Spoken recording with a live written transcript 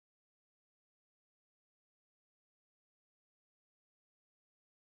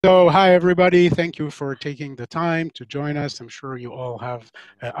So, hi everybody. Thank you for taking the time to join us. I'm sure you all have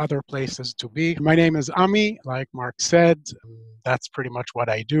other places to be. My name is Ami. Like Mark said, that's pretty much what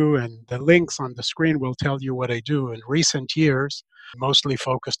I do. And the links on the screen will tell you what I do in recent years, mostly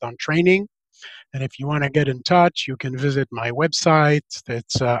focused on training. And if you want to get in touch, you can visit my website.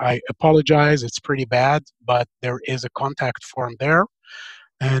 I apologize, it's pretty bad, but there is a contact form there.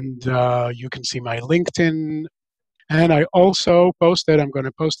 And you can see my LinkedIn, and I also posted, I'm going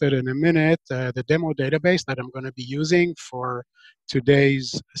to post it in a minute, the demo database that I'm going to be using for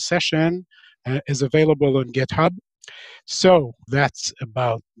today's session is available on GitHub. So that's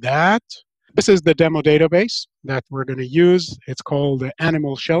about that. This is the demo database that we're going to use. It's called the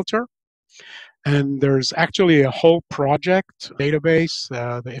Animal Shelter. And there's actually a whole project database.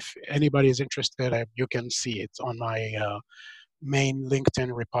 If anybody is interested, you can see it on my main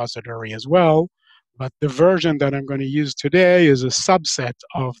LinkedIn repository as well. But the version that I'm going to use today is a subset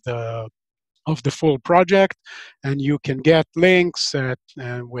of the full project, and you can get links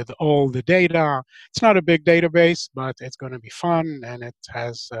with all the data. It's not a big database, but it's going to be fun, and it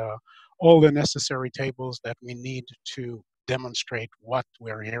has all the necessary tables that we need to demonstrate what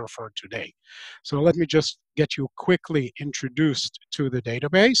we're here for today. So let me just get you quickly introduced to the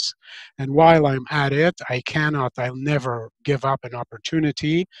database. And while I'm at it, I'll never give up an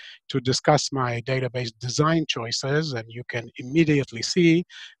opportunity to discuss my database design choices. And you can immediately see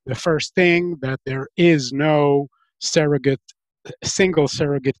the first thing, that there is no single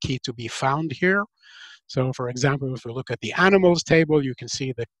surrogate key to be found here. So for example, if we look at the animals table, you can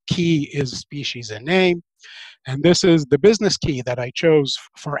see the key is species and name. And this is the business key that I chose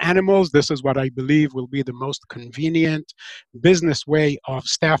for animals. This is what I believe will be the most convenient business way of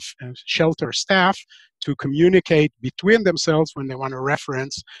shelter staff to communicate between themselves when they want to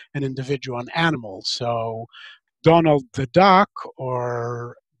reference an individual animal. So Donald the duck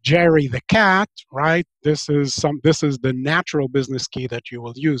or Jerry the cat, right? This is the natural business key that you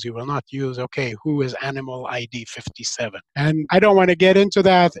will use. You will not use, okay, who is animal ID 57? And I don't want to get into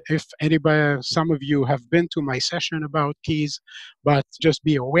that if some of you have been to my session about keys, but just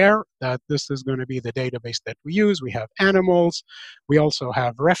be aware that this is going to be the database that we use. We have animals. We also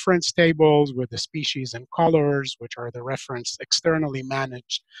have reference tables with the species and colors, which are the reference externally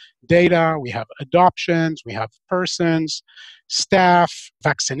managed data. We have adoptions. We have persons, staff,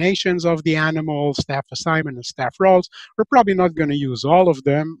 vaccinations of the animals, staff assignment, and staff roles. We're probably not going to use all of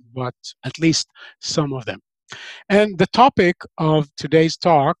them, but at least some of them. And the topic of today's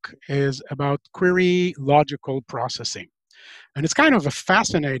talk is about query logical processing. And it's kind of a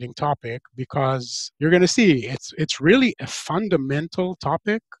fascinating topic because you're going to see it's really a fundamental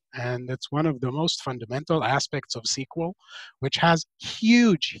topic, and it's one of the most fundamental aspects of SQL, which has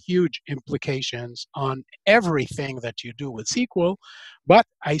huge, huge implications on everything that you do with SQL. But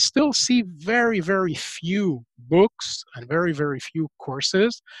I still see very, very few books and very, very few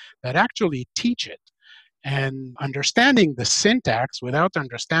courses that actually teach it. And understanding the syntax without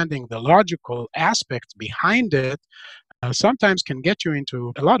understanding the logical aspects behind it sometimes can get you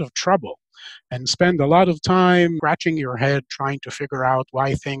into a lot of trouble and spend a lot of time scratching your head trying to figure out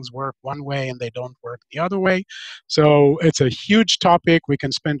why things work one way and they don't work the other way. So it's a huge topic. We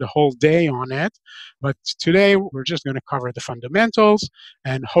can spend a whole day on it. But today we're just going to cover the fundamentals,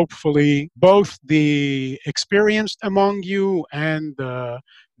 and hopefully both the experienced among you and the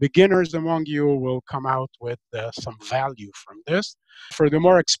beginners among you will come out with some value from this. For the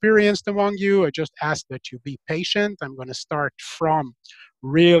more experienced among you, I just ask that you be patient. I'm going to start from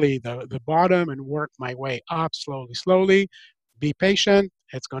really the bottom and work my way up slowly, slowly. Be patient.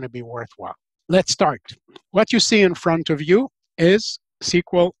 It's going to be worthwhile. Let's start. What you see in front of you is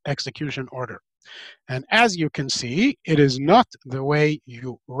SQL execution order. And as you can see, it is not the way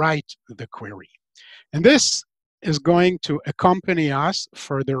you write the query. And this is going to accompany us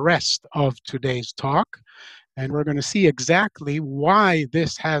for the rest of today's talk. And we're going to see exactly why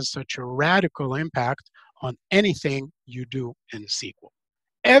this has such a radical impact on anything you do in SQL.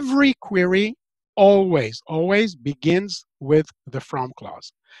 Every query always begins with the from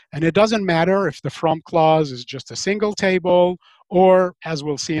clause. And it doesn't matter if the from clause is just a single table, or, as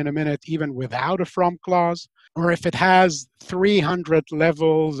we'll see in a minute, even without a from clause, or if it has 300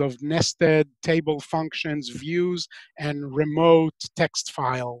 levels of nested table functions, views, and remote text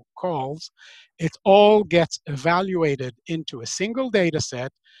file calls. It all gets evaluated into a single data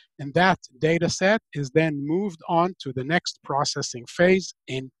set, and that data set is then moved on to the next processing phase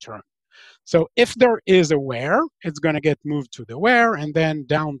in turn. So if there is a where, it's going to get moved to the where and then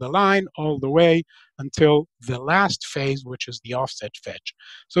down the line all the way until the last phase, which is the offset fetch.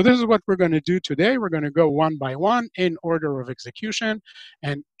 So this is what we're going to do today. We're going to go one by one in order of execution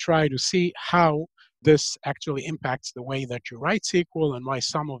and try to see how this actually impacts the way that you write SQL and why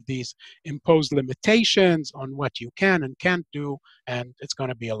some of these impose limitations on what you can and can't do, and it's going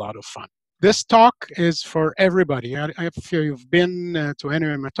to be a lot of fun. This talk is for everybody. If you've been to any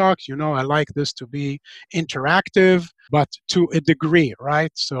of my talks, you know I like this to be interactive, but to a degree,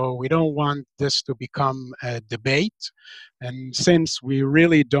 right? So we don't want this to become a debate. And since we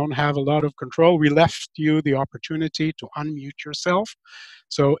really don't have a lot of control, we left you the opportunity to unmute yourself.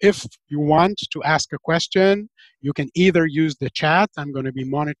 So if you want to ask a question, you can either use the chat. I'm going to be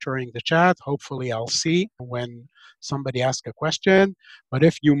monitoring the chat. Hopefully I'll see when somebody asks a question. But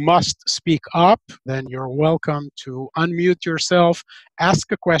if you must speak up, then you're welcome to unmute yourself,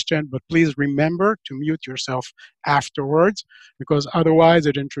 ask a question, but please remember to mute yourself afterwards, because otherwise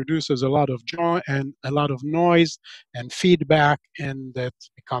it introduces a lot of joy and a lot of noise and feedback, and it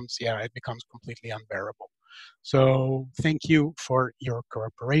becomes completely unbearable. So thank you for your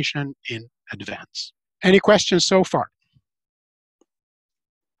cooperation in advance. Any questions so far?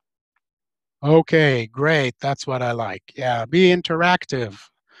 Okay, great. That's what I like. Yeah, be interactive.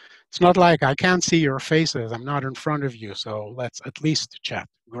 It's not like I can't see your faces. I'm not in front of you, so let's at least chat.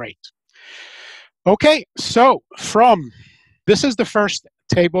 Great. Okay, so this is the first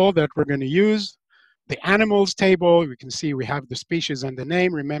table that we're going to use. The animals table, you can see we have the species and the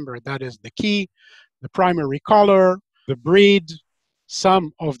name. Remember, that is the key. The primary color, the breed.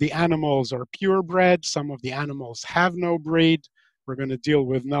 Some of the animals are purebred. Some of the animals have no breed. We're going to deal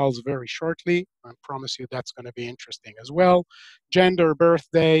with nulls very shortly. I promise you that's going to be interesting as well. Gender, birth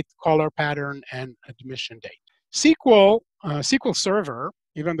date, color pattern, and admission date. SQL Server,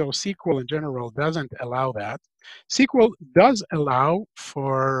 even though SQL in general doesn't allow that, SQL does allow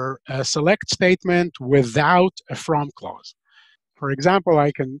for a select statement without a from clause. For example,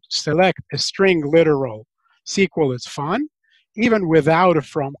 I can select a string literal, SQL is fun, even without a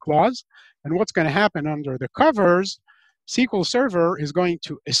from clause. And what's going to happen under the covers, SQL Server is going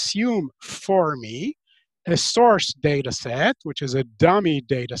to assume for me a source data set, which is a dummy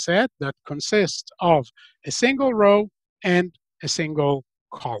data set that consists of a single row and a single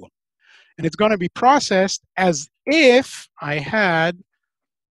column. And it's going to be processed as if I had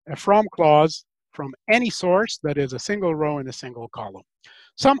a from clause from any source that is a single row and a single column.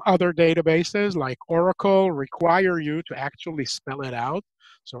 Some other databases like Oracle require you to actually spell it out.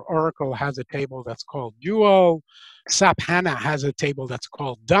 So Oracle has a table that's called dual. SAP HANA has a table that's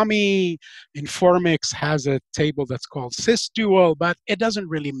called dummy. Informix has a table that's called sysdual, but it doesn't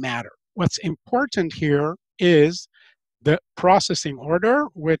really matter. What's important here is the processing order,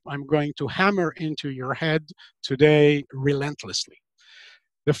 which I'm going to hammer into your head today relentlessly.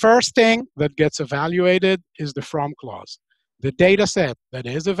 The first thing that gets evaluated is the from clause. The data set that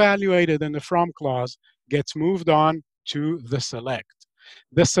is evaluated in the from clause gets moved on to the select.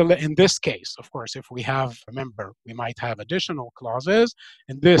 In this case, of course, if we have, remember, we might have additional clauses.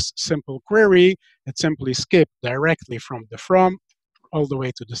 In this simple query, it simply skipped directly from the from all the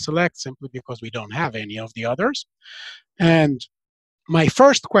way to the select, simply because we don't have any of the others. And my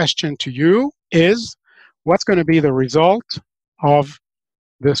first question to you is, what's going to be the result of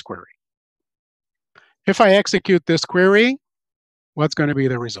this query? If I execute this query, what's going to be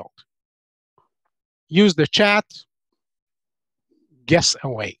the result? Use the chat, guess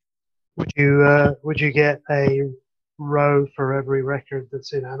away. Would you get a row for every record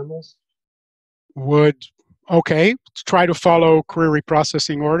that's in animals? Okay, try to follow query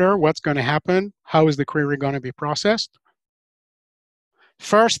processing order. What's going to happen? How is the query going to be processed?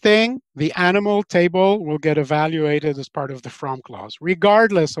 First thing, the animal table will get evaluated as part of the from clause,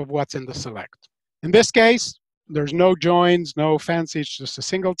 regardless of what's in the select. In this case, there's no joins, no fancy, it's just a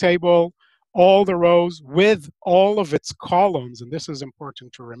single table. All the rows with all of its columns, and this is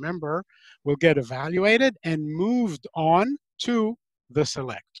important to remember, will get evaluated and moved on to the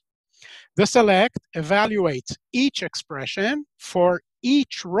select. The select evaluates each expression for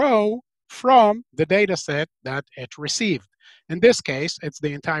each row from the data set that it received. In this case, it's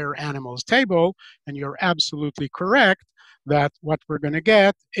the entire animals table, and you're absolutely correct that what we're going to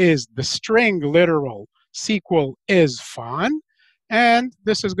get is the string literal SQL is fun, and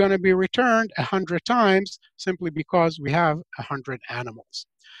this is going to be returned 100 times simply because we have 100 animals.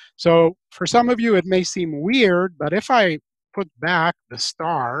 So for some of you, it may seem weird, but if I put back the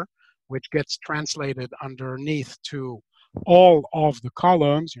star, which gets translated underneath to all of the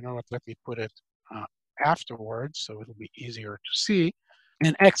columns, you know what, let me put it afterwards so it'll be easier to see.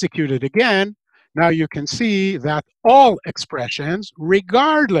 and execute it again, now you can see that all expressions,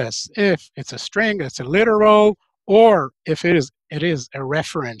 regardless if it's a string, it's a literal, or if it is a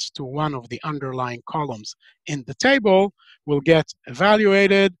reference to one of the underlying columns in the table, will get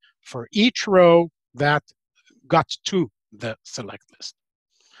evaluated for each row that got to the select list.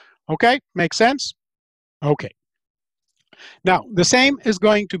 Okay, makes sense? Okay. Now, the same is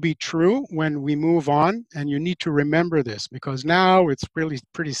going to be true when we move on, and you need to remember this because now it's really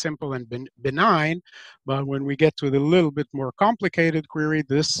pretty simple and benign, but when we get to the little bit more complicated query,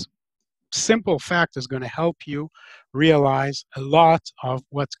 this simple fact is going to help you realize a lot of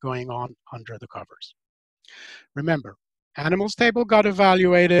what's going on under the covers. Remember, animals table got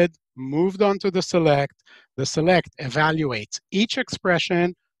evaluated, moved on to the select. The select evaluates each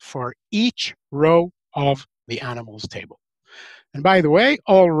expression for each row of the animals table. And by the way,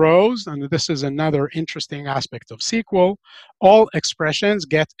 all rows, and this is another interesting aspect of SQL, all expressions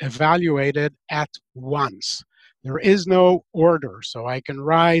get evaluated at once. There is no order. So I can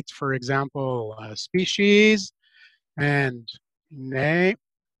write, for example, species and name,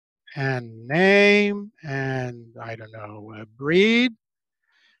 and I don't know, breed.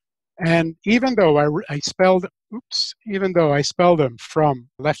 And even though I spelled them from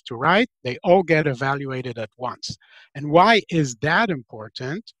left to right, they all get evaluated at once. And why is that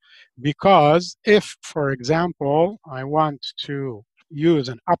important? Because if, for example, I want to use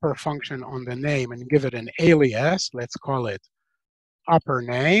an upper function on the name and give it an alias, let's call it upper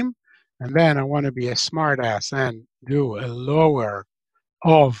name, and then I want to be a smartass and do a lower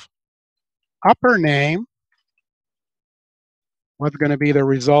of upper name, what's going to be the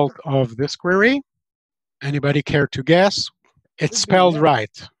result of this query? Anybody care to guess? It's spelled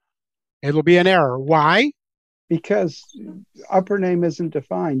right. It'll be an error. Why? Because upper name isn't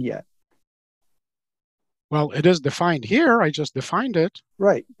defined yet. Well, it is defined here. I just defined it.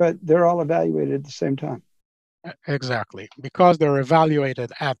 Right, but they're all evaluated at the same time. Exactly. Because they're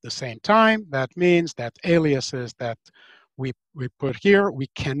evaluated at the same time, that means that aliases that we put here, we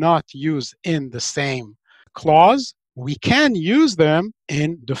cannot use in the same clause. We can use them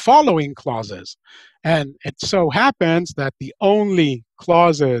in the following clauses. And it so happens that the only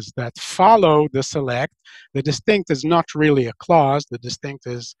clauses that follow the select, the distinct is not really a clause. The distinct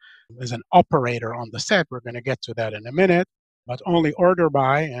is an operator on the set. We're going to get to that in a minute. But only order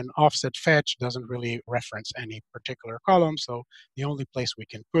by and offset fetch doesn't really reference any particular column. So the only place we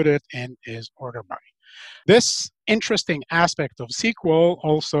can put it in is order by. This interesting aspect of SQL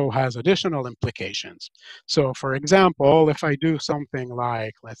also has additional implications. So for example, if I do something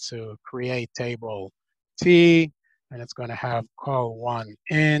like, let's create table T, and it's going to have call 1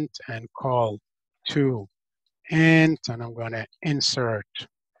 int and call 2 int, and I'm going to insert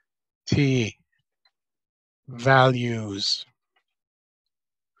T values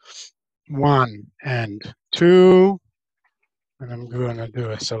 1 and 2, and I'm going to do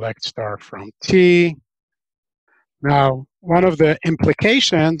a select star from T. Now, one of the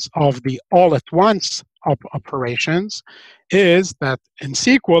implications of the all at once operations is that in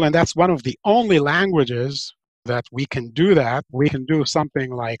SQL, and that's one of the only languages that we can do that, we can do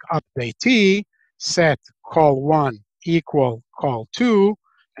something like update T, set call 1 equal call 2,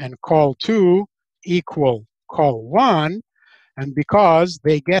 and call 2 equal call 1. And because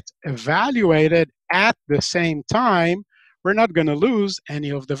they get evaluated at the same time, we're not going to lose any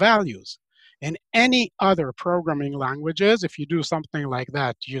of the values. In any other programming languages, if you do something like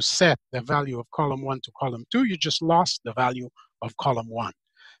that, you set the value of column 1 to column 2, you just lost the value of column 1.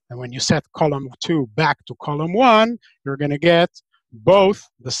 And when you set column 2 back to column 1, you're going to get both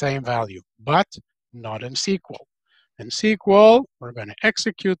the same value, but not in SQL. In SQL, we're going to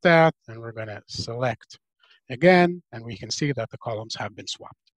execute that, and we're going to select again, and we can see that the columns have been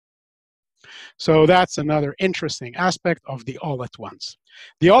swapped. So that's another interesting aspect of the all at once.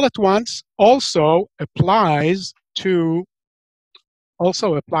 The all at once also applies to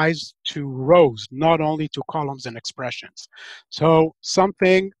rows, not only to columns and expressions. So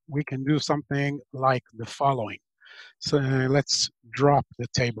we can do something like the following. So let's drop the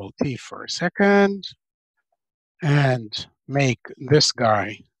table T for a second and make this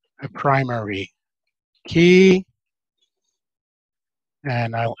guy a primary key.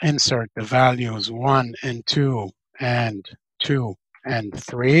 And I'll insert the values 1 and 2 and 2 and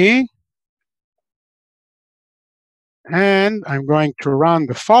 3. And I'm going to run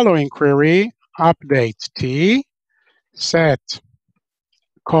the following query, update T, set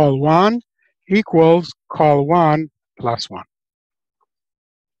call 1 equals call 1 plus 1.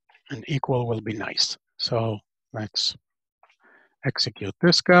 And equal will be nice. So let's execute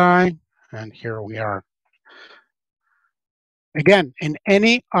this guy. And here we are. Again, in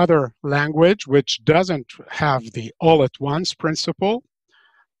any other language which doesn't have the all at once principle,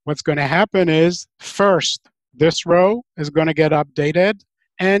 what's going to happen is first, this row is going to get updated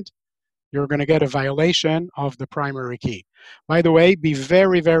and you're going to get a violation of the primary key. By the way, be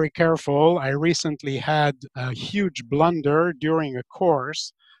very, very careful. I recently had a huge blunder during a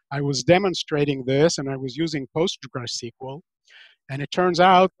course. I was demonstrating this and I was using PostgreSQL. And it turns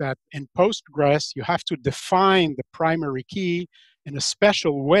out that in Postgres, you have to define the primary key in a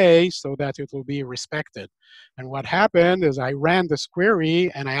special way so that it will be respected. And what happened is I ran this query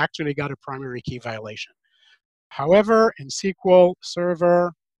and I actually got a primary key violation. However, in SQL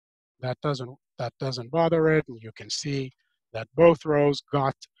Server, that doesn't bother it, and you can see that both rows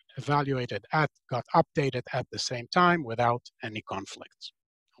got updated at the same time without any conflicts.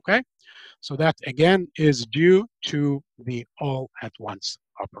 Okay? So that, again, is due to the all at once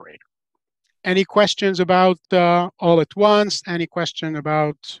operator. Any questions about all at once? Any question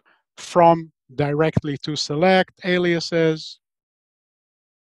about from directly to select aliases?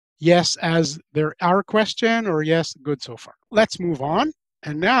 Yes, as there are question, or yes, good so far. Let's move on.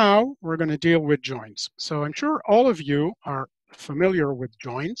 And now we're going to deal with joins. So I'm sure all of you are familiar with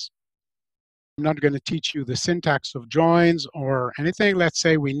joins. I'm not going to teach you the syntax of joins or anything. Let's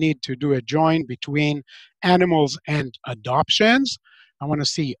say we need to do a join between animals and adoptions. I want to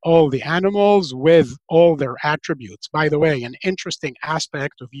see all the animals with all their attributes. By the way, an interesting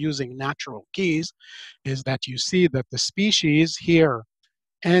aspect of using natural keys is that you see that the species here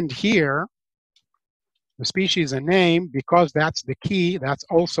and here, the species and name, because that's the key, that's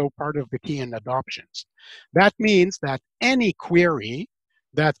also part of the key in adoptions. That means that any query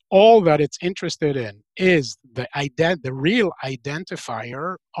that all that it's interested in is the real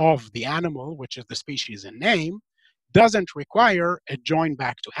identifier of the animal, which is the species and name, doesn't require a join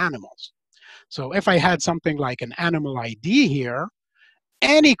back to animals. So if I had something like an animal ID here,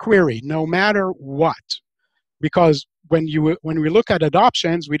 any query, no matter what, because when we look at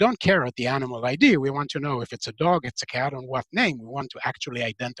adoptions, we don't care at the animal ID. We want to know if it's a dog, it's a cat, on what name. We want to actually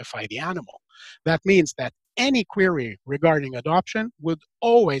identify the animal. That means that any query regarding adoption would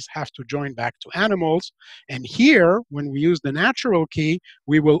always have to join back to animals. And here, when we use the natural key,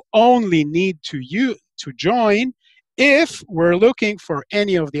 we will only need to join if we're looking for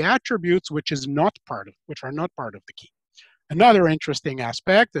any of the attributes which are not part of the key. Another interesting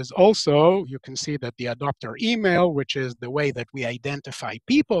aspect is also, you can see that the adopter email, which is the way that we identify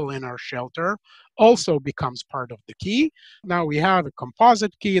people in our shelter, also becomes part of the key. Now we have a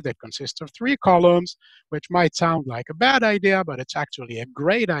composite key that consists of 3 columns, which might sound like a bad idea, but it's actually a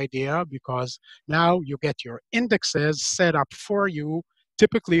great idea because now you get your indexes set up for you,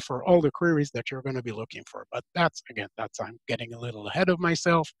 typically for all the queries that you're going to be looking for. But I'm getting a little ahead of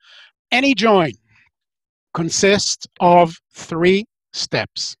myself. Any join consists of 3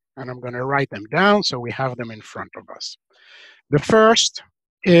 steps, and I'm going to write them down so we have them in front of us. The first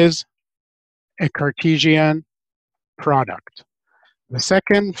is a Cartesian product. The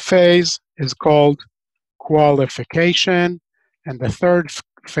second phase is called qualification, and the third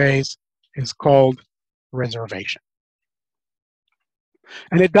phase is called reservation.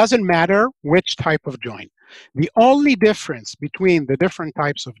 And it doesn't matter which type of join. The only difference between the different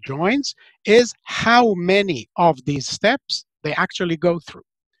types of joins is how many of these steps they actually go through.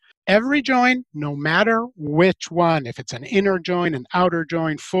 Every join, no matter which one, if it's an inner join, an outer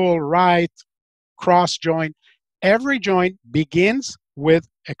join, full, right, cross join, every join begins with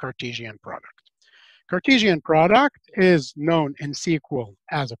a Cartesian product. Cartesian product is known in SQL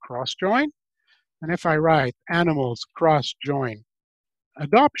as a cross join. And if I write animals cross join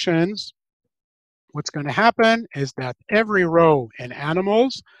adoptions, what's going to happen is that every row in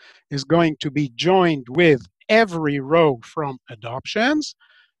animals is going to be joined with every row from adoptions,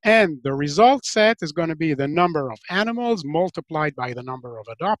 and the result set is going to be the number of animals multiplied by the number of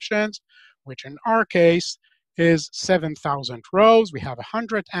adoptions, which in our case is 7,000 rows. We have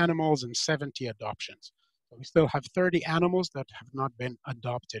 100 animals and 70 adoptions. So we still have 30 animals that have not been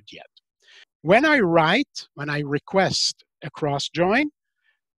adopted yet. When I request a cross join,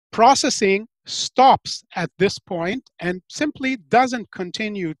 processing stops at this point and simply doesn't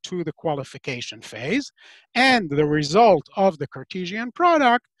continue to the qualification phase, and the result of the Cartesian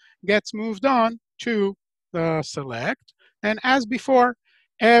product gets moved on to the select. And as before,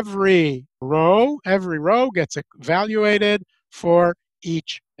 every row gets evaluated for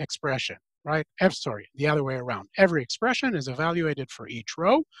each expression, right? The other way around. Every expression is evaluated for each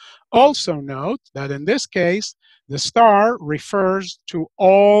row. Also note that in this case, the star refers to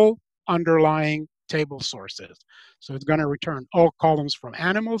all underlying table sources. So it's going to return all columns from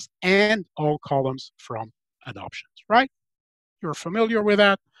animals and all columns from adoptions, right? You're familiar with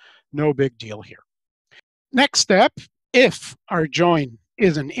that. No big deal here. Next step, if our join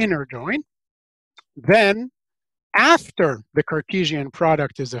is an inner join, then after the Cartesian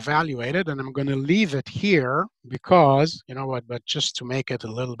product is evaluated, and I'm going to leave it here because, you know what, but just to make it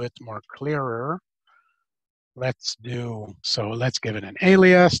a little bit more clearer, let's give it an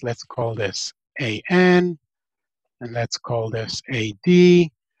alias. Let's call this AN, and let's call this AD, and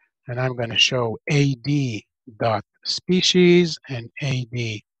I'm going to show AD.species and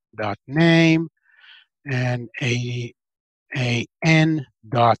AD.name and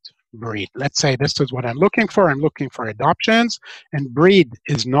AN.breed. Let's say this is what I'm looking for. I'm looking for adoptions, and breed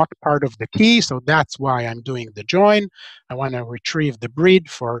is not part of the key, so that's why I'm doing the join. I want to retrieve the breed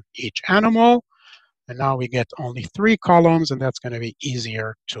for each animal, and now we get only 3 columns, and that's going to be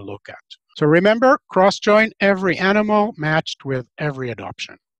easier to look at. So remember, cross-join every animal matched with every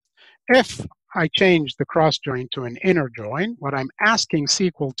adoption. If I change the cross-join to an inner join, what I'm asking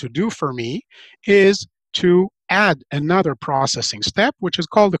SQL to do for me is to add another processing step, which is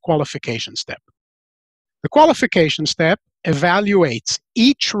called the qualification step. The qualification step evaluates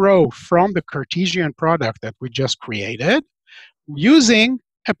each row from the Cartesian product that we just created using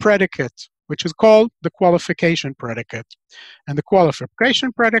a predicate, which is called the qualification predicate. And the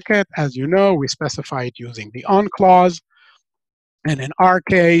qualification predicate, as you know, we specify it using the on clause. And in our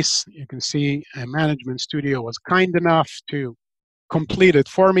case, you can see Management Studio was kind enough to complete it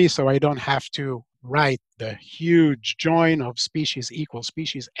for me, so I don't have to write the huge join of species equal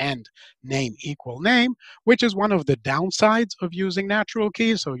species and name equal name, which is one of the downsides of using natural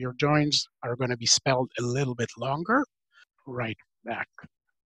keys. So your joins are going to be spelled a little bit longer. Right back.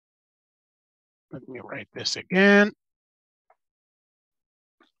 Let me write this again.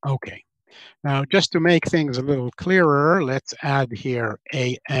 Okay. Now, just to make things a little clearer, let's add here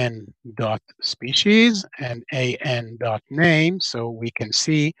an.species and an.name, so we can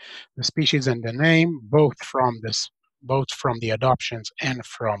see the species and the name both from the adoptions and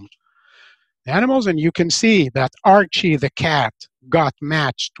from the animals. And you can see that Archie the cat got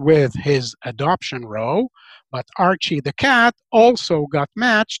matched with his adoption row, but Archie the cat also got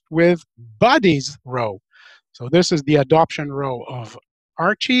matched with Buddy's row. So this is the adoption row of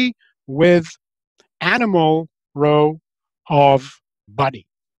Archie with animal row of Buddy.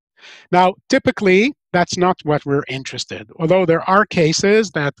 Now, typically, that's not what we're interested. Although there are cases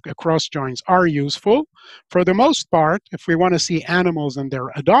that cross joins are useful, for the most part, if we want to see animals and their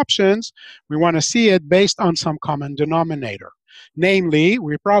adoptions, we want to see it based on some common denominator. Namely,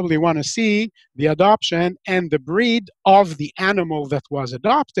 we probably want to see the adoption and the breed of the animal that was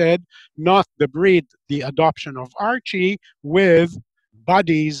adopted, not the breed, the adoption of Archie with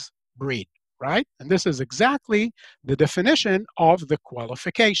Buddy's breed, right? And this is exactly the definition of the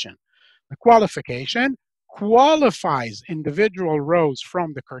qualification. The qualification qualifies individual rows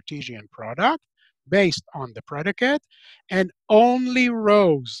from the Cartesian product based on the predicate, and only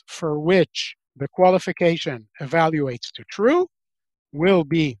rows for which the qualification evaluates to true will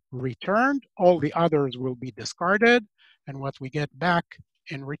be returned. All the others will be discarded. And what we get back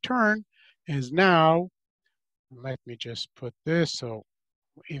in return is now, let me just put this, so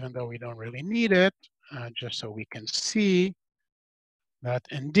even though we don't really need it, just so we can see that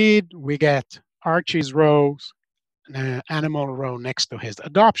indeed we get Archie's rows, animal row next to his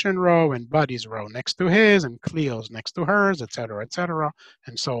adoption row, and Buddy's row next to his, and Cleo's next to hers, etc.,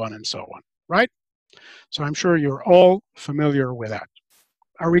 and so on and so on, right? So I'm sure you're all familiar with that.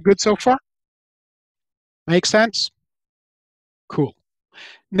 Are we good so far? Make sense? Cool.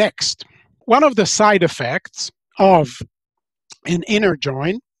 Next, one of the side effects of an inner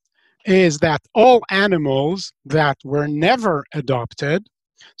join is that all animals that were never adopted,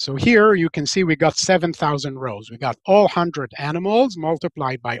 so here you can see we got 7,000 rows. We got all 100 animals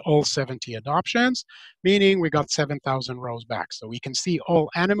multiplied by all 70 adoptions, meaning we got 7,000 rows back. So we can see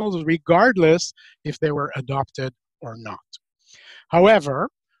all animals regardless if they were adopted or not. However,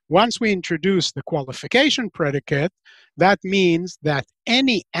 once we introduce the qualification predicate, that means that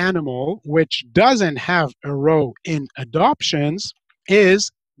any animal which doesn't have a row in adoptions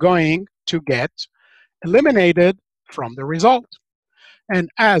is going to get eliminated from the result. And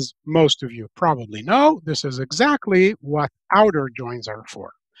as most of you probably know, this is exactly what outer joins are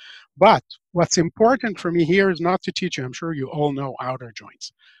for. But what's important for me here is not to teach you, I'm sure you all know outer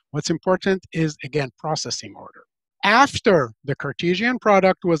joins. What's important is, again, processing order. After the Cartesian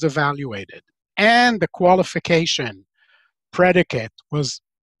product was evaluated and the qualification predicate was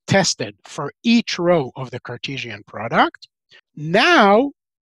tested for each row of the Cartesian product, now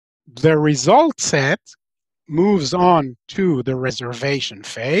the result set moves on to the reservation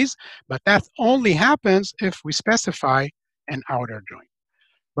phase, but that only happens if we specify an outer join.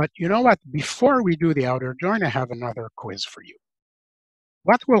 But you know what? Before we do the outer join, I have another quiz for you.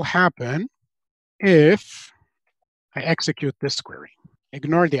 What will happen if I execute this query?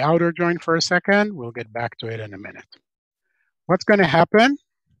 Ignore the outer join for a second. We'll get back to it in a minute. What's going to happen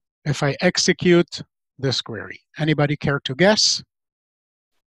if I execute this query? Anybody care to guess?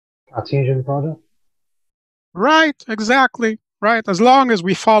 Cartesian product. Right, exactly. Right. As long as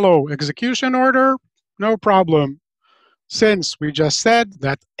we follow execution order, no problem. Since we just said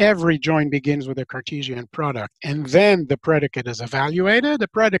that every join begins with a Cartesian product and then the predicate is evaluated, the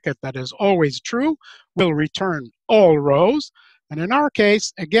predicate that is always true will return all rows. And in our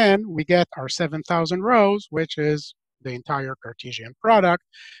case, again, we get our 7,000 rows, which is the entire Cartesian product,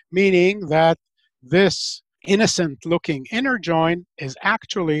 meaning that this innocent-looking inner join is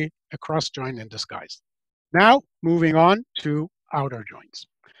actually a cross join in disguise. Now, moving on to outer joins.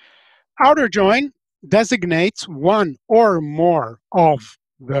 Outer join designates one or more of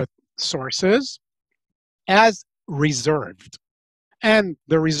the sources as reserved. And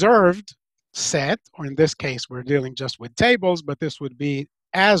the reserved set, or in this case, we're dealing just with tables, but this would be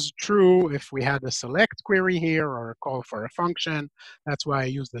as true if we had a select query here or a call for a function. That's why I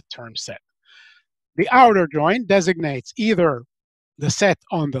use the term set. The outer join designates either the set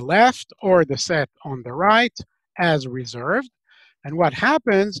on the left or the set on the right as reserved. And what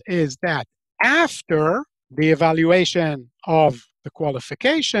happens is that after the evaluation of the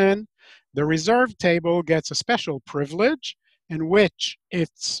qualification, the reserved table gets a special privilege in which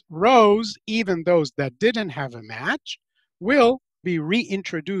its rows, even those that didn't have a match, will be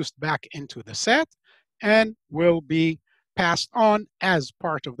reintroduced back into the set and will be passed on as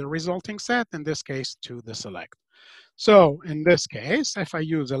part of the resulting set, in this case to the select. So in this case, if I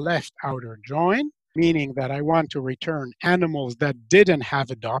use a left outer join, meaning that I want to return animals that didn't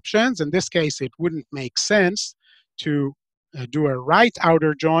have adoptions, in this case, it wouldn't make sense to do a right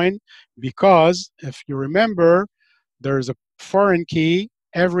outer join because if you remember, there's a foreign key.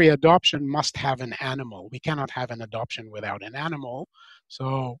 Every adoption must have an animal. We cannot have an adoption without an animal.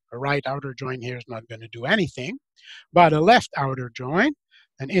 So a right outer join here is not going to do anything. But a left outer join,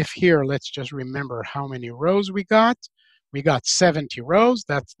 and if here, let's just remember how many rows we got. We got 70 rows.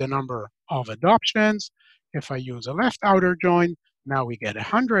 That's the number of adoptions. If I use a left outer join, now we get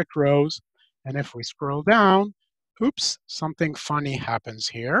 100 rows. And if we scroll down, oops, something funny happens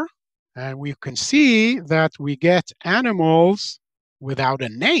here. And we can see that we get animals without a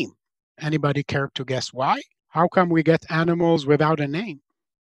name. Anybody care to guess why? How come we get animals without a name?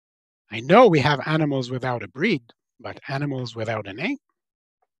 I know we have animals without a breed, but animals without a name.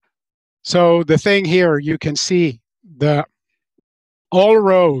 So the thing here, you can see all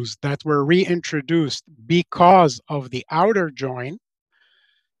rows that were reintroduced because of the outer join,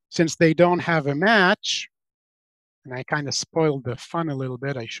 since they don't have a match, and I kind of spoiled the fun a little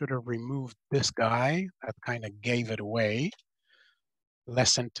bit. I should have removed this guy. That kind of gave it away.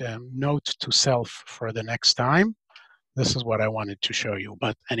 Lesson note to self for the next time. This is what I wanted to show you.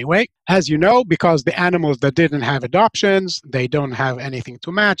 But anyway, as you know, because the animals that didn't have adoptions, they don't have anything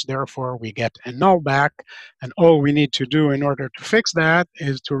to match. Therefore, we get a null back. And all we need to do in order to fix that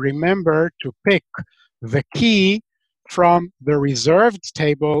is to remember to pick the key from the reserved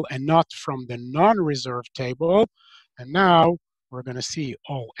table and not from the non-reserved table. And now we're going to see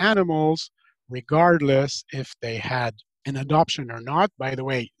all animals, regardless if they had an adoption or not. By the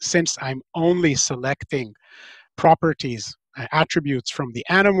way, since I'm only selecting properties, attributes from the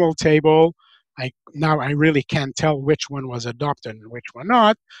animal table, now I really can't tell which one was adopted and which one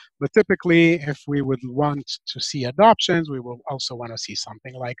not. But typically, if we would want to see adoptions, we will also want to see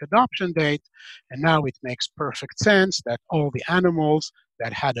something like adoption date. And now it makes perfect sense that all the animals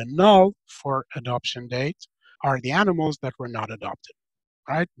that had a null for adoption date are the animals that were not adopted,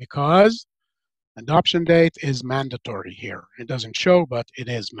 right? Because adoption date is mandatory here. It doesn't show, but it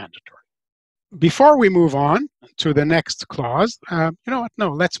is mandatory. Before we move on to the next clause, you know what?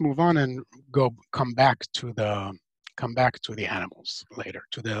 No, let's move on and come back to the animals later,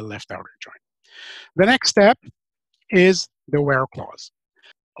 to the left outer join. The next step is the where clause.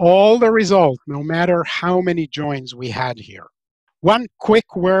 All the result, no matter how many joins we had here. One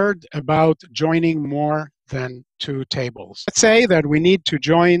quick word about joining more than two tables. Let's say that we need to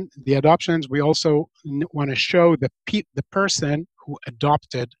join the adoptions. We also want to show the person who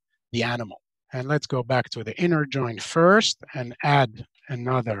adopted the animal. And let's go back to the inner join first and add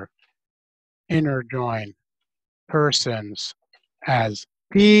another inner join persons as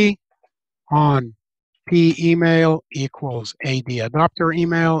P on P email equals AD adopter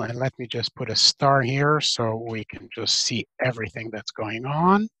email. And let me just put a star here so we can just see everything that's going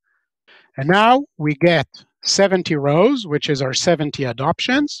on. And now we get 70 rows, which is our 70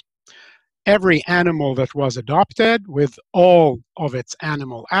 adoptions, every animal that was adopted with all of its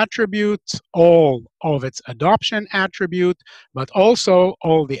animal attributes, all of its adoption attribute, but also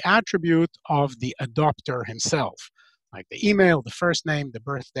all the attribute of the adopter himself, like the email, the first name, the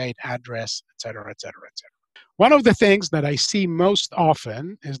birth date, address, etc., etc., etc. One of the things that I see most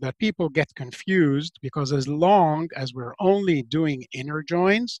often is that people get confused because as long as we're only doing inner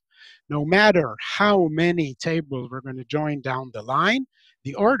joins, no matter how many tables we're going to join down the line,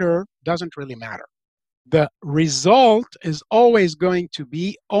 the order doesn't really matter. The result is always going to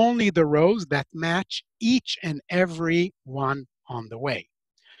be only the rows that match each and every one on the way.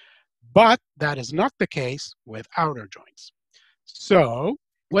 But that is not the case with outer joins. So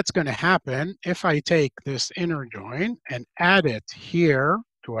what's going to happen if I take this inner join and add it here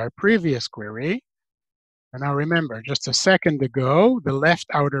to our previous query? And now remember, just a second ago, the left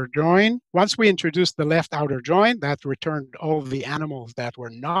outer join, once we introduced the left outer join, that returned all the animals that were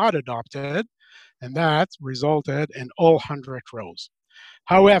not adopted, and that resulted in all 100 rows.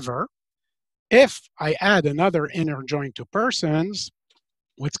 However, if I add another inner join to persons,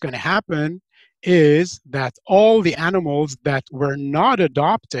 what's going to happen is that all the animals that were not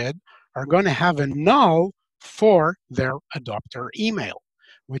adopted are going to have a null for their adopter email,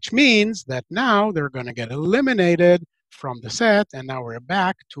 which means that now they're going to get eliminated from the set, and now we're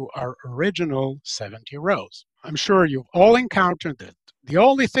back to our original 70 rows. I'm sure you've all encountered it. The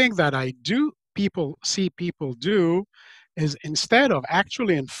only thing that I see people do is instead of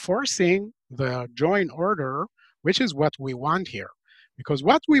actually enforcing the join order, which is what we want here, because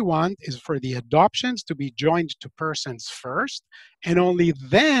what we want is for the adoptions to be joined to persons first and only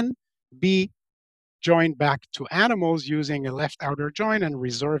then be joined back to animals using a left outer join and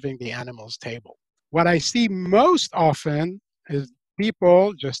reserving the animals table. What I see most often is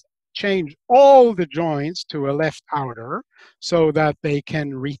people just change all the joins to a left outer so that they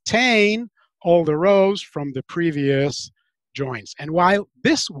can retain all the rows from the previous joins. And while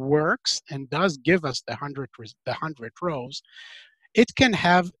this works and does give us the 100 rows, it can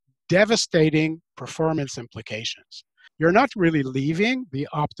have devastating performance implications. You're not really leaving the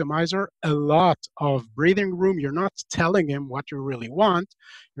optimizer a lot of breathing room. You're not telling him what you really want.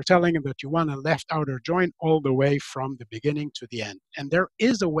 You're telling him that you want a left outer join all the way from the beginning to the end. And there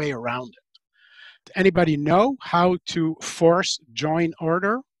is a way around it. Anybody know how to force join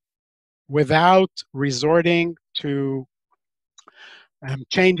order without resorting to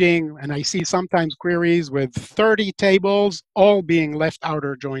changing? And I see sometimes queries with 30 tables all being left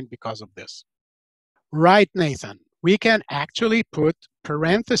outer joined because of this. Right, Nathan. We can actually put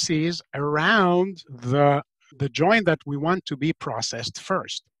parentheses around the join that we want to be processed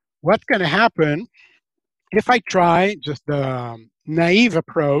first. What's going to happen if I try just the naive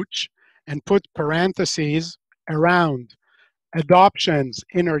approach and put parentheses around adoptions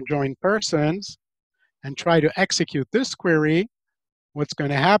inner join persons and try to execute this query? What's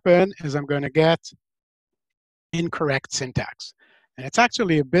going to happen is I'm going to get incorrect syntax. And it's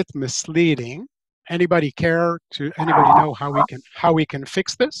actually a bit misleading. Anybody know how we can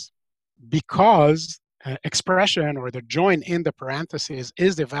fix this? Because expression or the join in the parentheses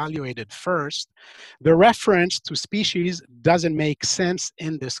is evaluated first, the reference to species doesn't make sense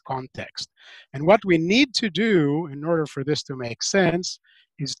in this context. And what we need to do in order for this to make sense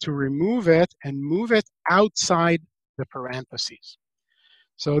is to remove it and move it outside the parentheses.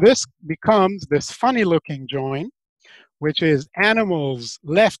 So this becomes this funny looking join, which is animals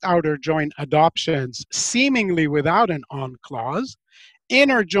left outer join adoptions seemingly without an on clause,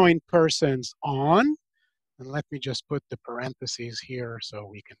 inner join persons on, and let me just put the parentheses here so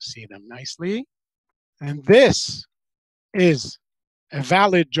we can see them nicely. And this is a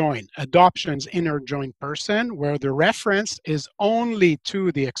valid join, adoptions inner join person, where the reference is only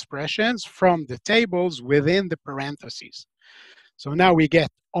to the expressions from the tables within the parentheses. So now we get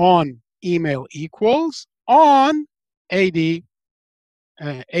on email equals on AD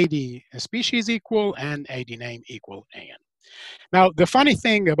species equal and AD name equal AN. Now, the funny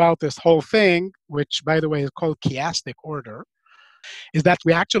thing about this whole thing, which by the way is called chiastic order, is that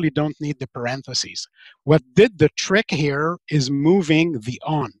we actually don't need the parentheses. What did the trick here is moving the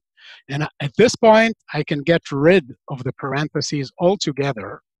on. And at this point, I can get rid of the parentheses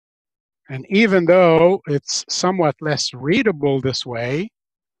altogether. And even though it's somewhat less readable this way,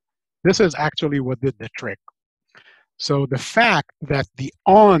 this is actually what did the trick. So the fact that the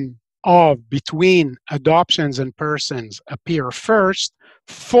on of between adoptions and persons appear first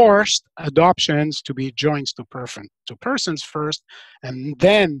forced adoptions to be joined to persons first, and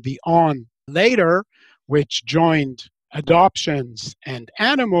then the on later, which joined adoptions and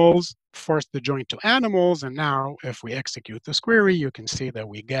animals, force the joint to animals, and now if we execute this query, you can see that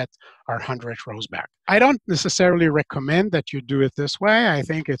we get our 100 rows back. I don't necessarily recommend that you do it this way. I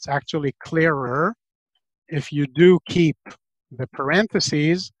think it's actually clearer if you do keep the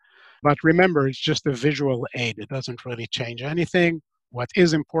parentheses, but remember, it's just a visual aid. It doesn't really change anything. What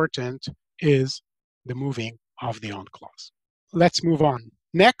is important is the moving of the on clause. Let's move on.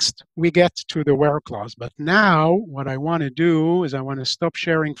 Next, we get to the where clause. But now what I want to do is I want to stop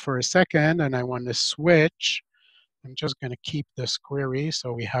sharing for a second and I want to switch. I'm just going to keep this query.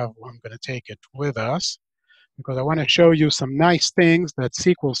 So I'm going to take it with us because I want to show you some nice things that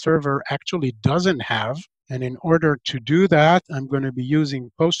SQL Server actually doesn't have. And in order to do that, I'm going to be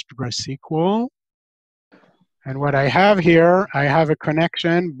using PostgreSQL. And what I have here, I have a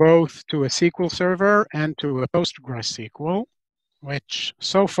connection both to a SQL Server and to a PostgreSQL, which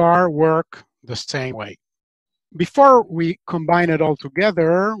so far work the same way. Before we combine it all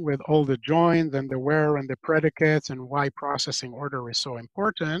together with all the joins and the where and the predicates and why processing order is so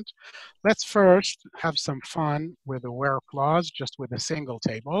important, let's first have some fun with the where clause, just with a single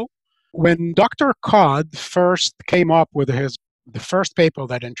table. When Dr. Codd first came up with the first paper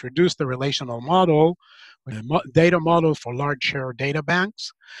that introduced the relational model, with a data model for large share data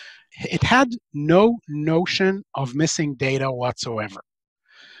banks, it had no notion of missing data whatsoever.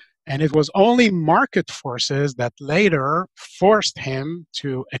 And it was only market forces that later forced him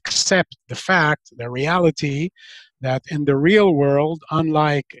to accept the reality that in the real world,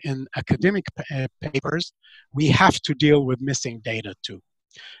 unlike in academic papers, we have to deal with missing data too.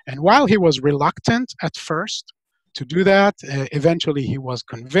 And while he was reluctant at first to do that, eventually he was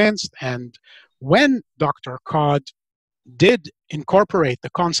convinced. And when Dr. Codd did incorporate the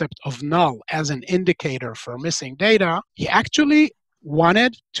concept of null as an indicator for missing data, he actually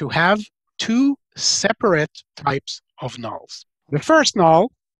wanted to have two separate types of nulls. The first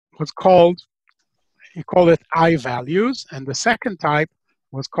null was he called it I values, and the second type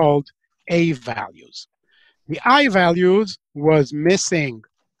was called A values. The I values was missing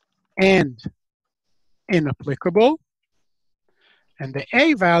and inapplicable, and the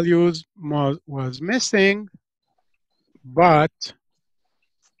A values was missing but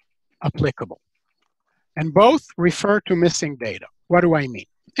applicable. And both refer to missing data. What do I mean?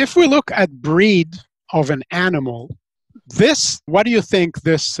 If we look at breed of an animal, what do you think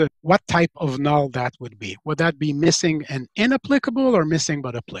what type of null that would be? Would that be missing and inapplicable or missing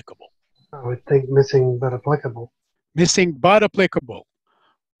but applicable? I would think missing but applicable. Missing but applicable.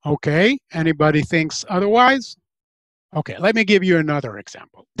 Okay, anybody thinks otherwise? Okay, let me give you another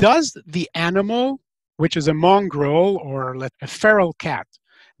example. Does the animal, which is a mongrel or a feral cat,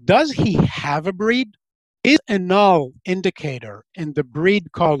 does he have a breed? Is a null indicator in the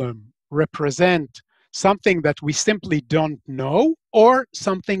breed column represent something that we simply don't know or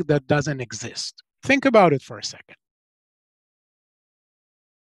something that doesn't exist? Think about it for a second.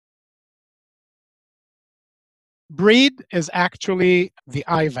 Breed is actually the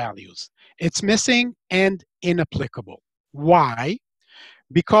I values. It's missing and inapplicable. Why?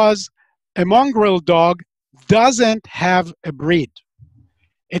 Because a mongrel dog doesn't have a breed.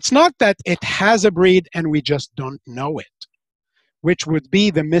 It's not that it has a breed and we just don't know it, which would be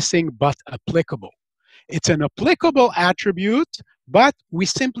the missing but applicable. It's an applicable attribute, but we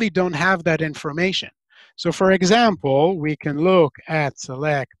simply don't have that information. So for example, we can look at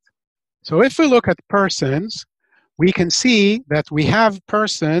select. So if we look at persons, we can see that we have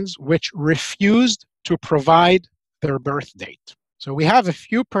persons which refused to provide their birth date. So we have a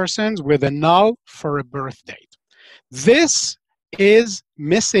few persons with a null for a birth date. This is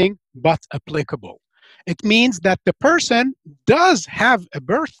missing but applicable. It means that the person does have a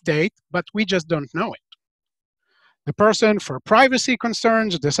birth date, but we just don't know it. The person, for privacy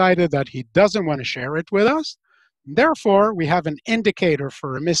concerns, decided that he doesn't want to share it with us. Therefore, we have an indicator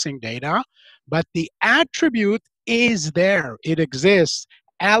for missing data, but the attribute is there. It exists.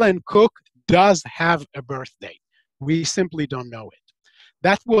 Alan Cook does have a birth date. We simply don't know it.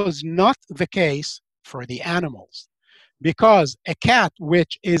 That was not the case for the animals, because a cat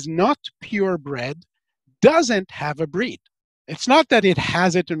which is not purebred doesn't have a breed. It's not that it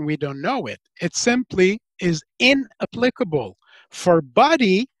has it and we don't know it. It simply is inapplicable. For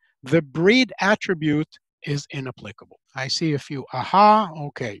Buddy, the breed attribute is inapplicable. I see a few aha,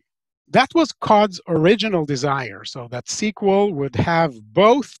 okay. That was Codd's original desire, so that SQL would have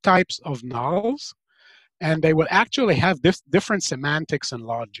both types of nulls, and they would actually have different semantics and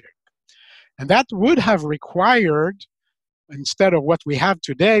logic. And that would have required instead of what we have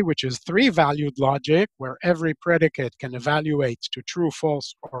today, which is 3-valued logic, where every predicate can evaluate to true,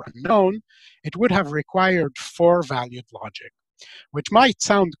 false, or unknown, it would have required 4-valued logic, which might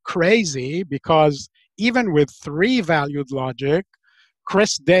sound crazy because even with 3-valued logic,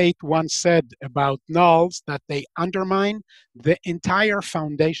 Chris Date once said about nulls that they undermine the entire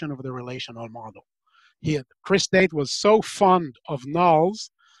foundation of the relational model. Chris Date was so fond of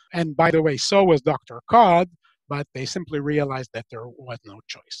nulls, and by the way, so was Dr. Codd, but they simply realized that there was no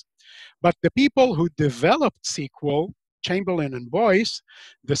choice. But the people who developed SQL, Chamberlain and Boyce,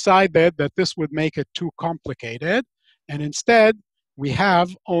 decided that this would make it too complicated, and instead we have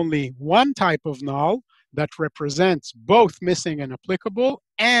only one type of null that represents both missing and applicable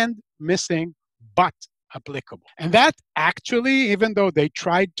and missing but applicable. And that actually, even though they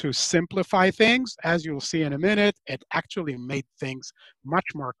tried to simplify things, as you'll see in a minute, it actually made things much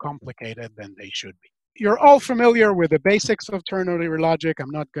more complicated than they should be. You're all familiar with the basics of ternary logic.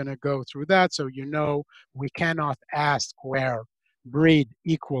 I'm not going to go through that. So you know we cannot ask where breed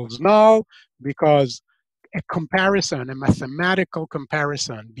equals null, because a comparison, a mathematical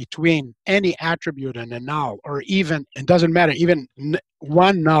comparison between any attribute and a null, or even, it doesn't matter, even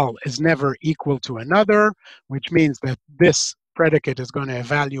one null is never equal to another, which means that this predicate is going to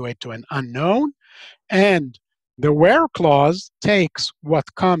evaluate to an unknown. And the where clause takes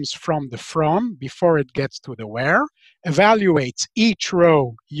what comes from the from before it gets to the where, evaluates each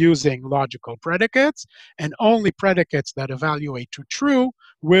row using logical predicates, and only predicates that evaluate to true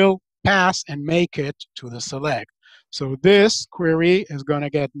will pass and make it to the select. So this query is going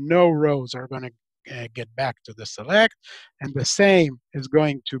to get no rows are going to get back to the select, and the same is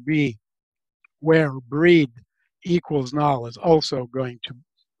going to be where breed equals null is also going to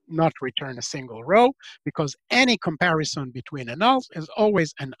not return a single row, because any comparison between a nulls is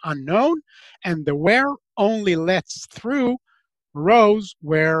always an unknown, and the where only lets through rows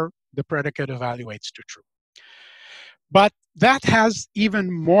where the predicate evaluates to true. But that has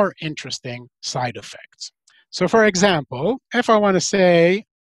even more interesting side effects. So for example, if I want to say,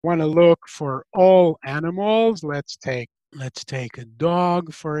 want to look for all animals, let's take a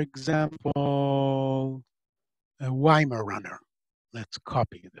dog, for example, a Weimaraner. Let's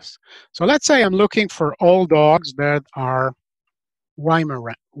copy this. So let's say I'm looking for all dogs that are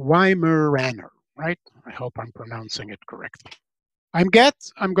Weimaraner, right? I hope I'm pronouncing it correctly. I'm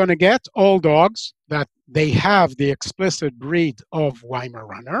going to get all dogs that they have the explicit breed of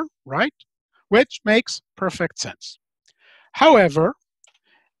Weimaraner, right? Which makes perfect sense. However,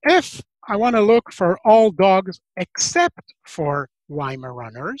 if I want to look for all dogs except for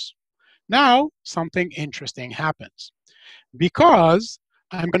Weimaraners, now something interesting happens. Because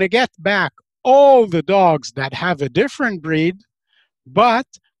I'm going to get back all the dogs that have a different breed, but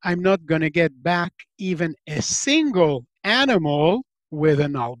I'm not going to get back even a single animal with a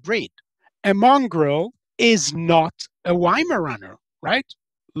null breed. A mongrel is not a Weimaraner, right?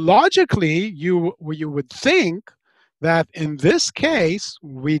 Logically, you would think that in this case,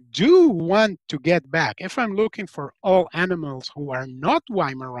 we do want to get back. If I'm looking for all animals who are not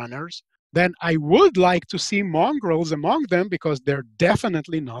Weimaraners, then I would like to see mongrels among them, because they're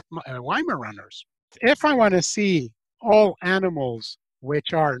definitely not Weimaraners. If I want to see all animals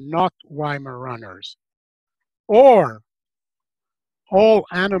which are not Weimaraners, or all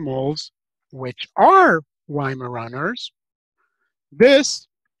animals which are Weimaraners, this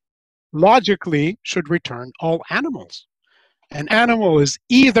logically should return all animals. An animal is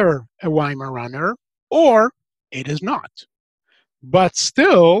either a Weimaraner or it is not. But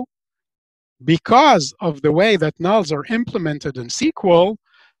still, because of the way that nulls are implemented in SQL,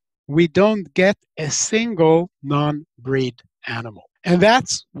 we don't get a single non-breed animal. And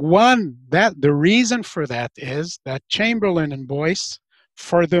that's the reason for that is that Chamberlain and Boyce,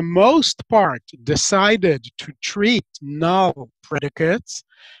 for the most part, decided to treat null predicates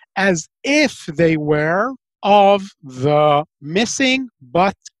as if they were of the missing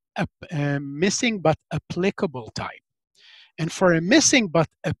but applicable type. And for a missing but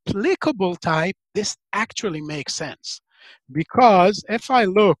applicable type, this actually makes sense. Because if I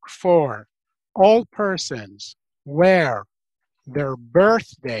look for all persons where their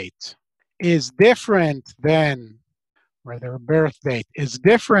birth date is different than, October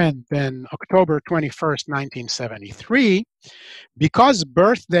 21st, 1973, because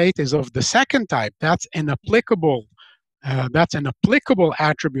birth date is of the second type, that's an applicable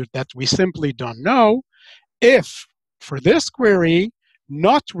attribute that we simply don't know. If for this query,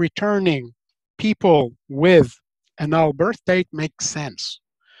 not returning people with a null birth date makes sense,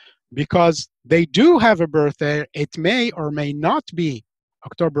 because they do have a birthday. It may or may not be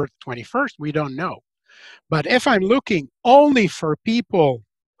October 21st. We don't know. But if I'm looking only for people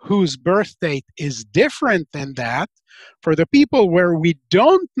whose birth date is different than that, for the people where we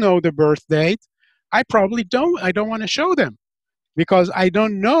don't know the birth date, I don't want to show them because I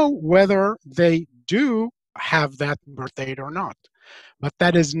don't know whether they do have that birth date or not. But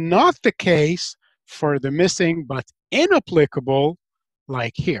that is not the case for the missing but inapplicable,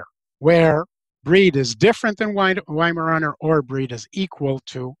 like here, where breed is different than Weimaraner or breed is equal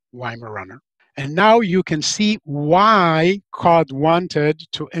to Weimaraner. And now you can see why COD wanted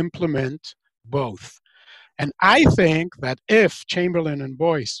to implement both. And I think that if Chamberlain and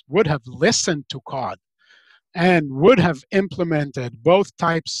Boyce would have listened to COD and would have implemented both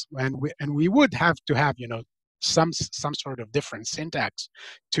types, and we would have to have, some sort of different syntax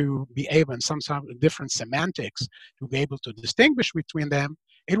to be able, and some sort of different semantics to be able to distinguish between them,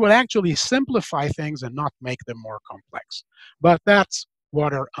 it would actually simplify things and not make them more complex. But that's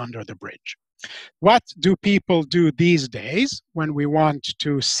water under the bridge. What do people do these days when we want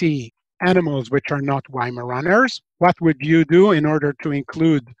to see animals which are not Weimaraners? What would you do in order to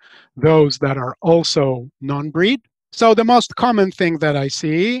include those that are also non-breed? So the most common thing that I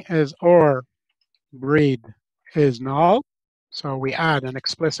see is or breed is null. So we add an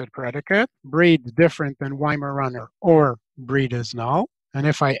explicit predicate, breed different than Weimaraner or breed is null. And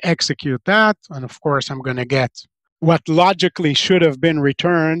if I execute that, and of course I'm going to get what logically should have been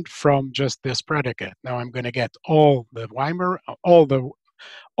returned from just this predicate. Now I'm going to get all the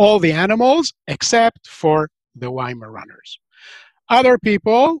animals except for the Weimaraners. Other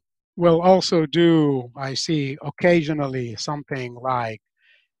people will also do, I see occasionally, something like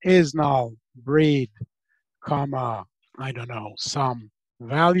is null breed, comma, I don't know, some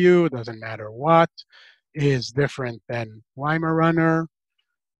value, doesn't matter what, is different than Weimaraner.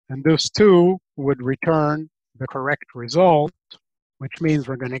 And those two would return the correct result, which means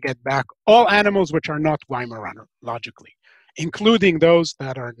we're going to get back all animals which are not Weimaraner, logically, including those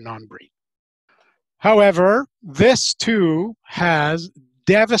that are non-breed. However, this too has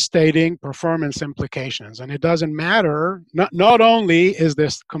devastating performance implications, and it doesn't matter. Not only is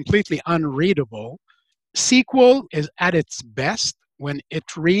this completely unreadable, SQL is at its best when it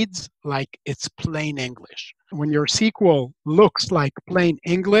reads like it's plain English. When your SQL looks like plain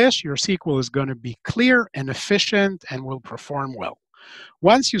English, your SQL is going to be clear and efficient and will perform well.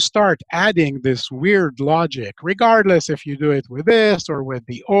 Once you start adding this weird logic, regardless if you do it with this or with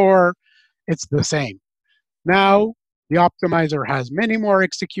the or, it's the same. Now, the optimizer has many more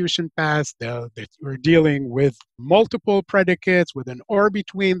execution paths. We're dealing with multiple predicates with an or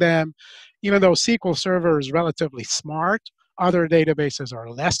between them. Even though SQL Server is relatively smart, other databases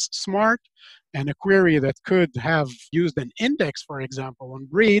are less smart. And a query that could have used an index, for example, on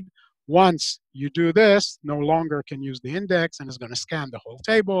breed, once you do this, no longer can use the index and is going to scan the whole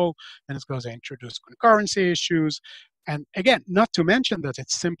table and it's going to introduce concurrency issues. And again, not to mention that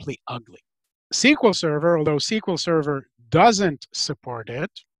it's simply ugly. SQL Server, although SQL Server doesn't support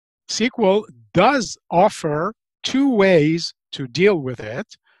it, SQL does offer two ways to deal with it,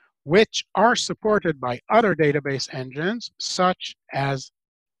 which are supported by other database engines, such as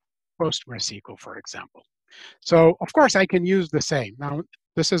PostgreSQL, for example. So, of course, I can use the same. Now,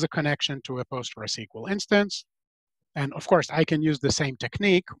 this is a connection to a PostgreSQL instance. And, of course, I can use the same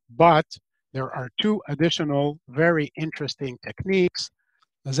technique, but there are two additional very interesting techniques.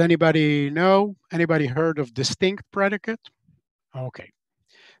 Does anybody know? Anybody heard of distinct predicate? Okay.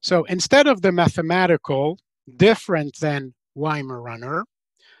 So instead of the mathematical different than Weimaraner,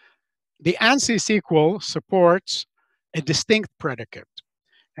 the ANSI SQL supports a distinct predicate.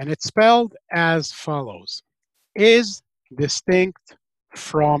 And it's spelled as follows: is distinct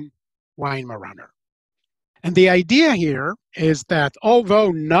from Weimaraner. And the idea here is that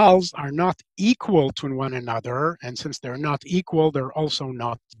although nulls are not equal to one another, and since they're not equal, they're also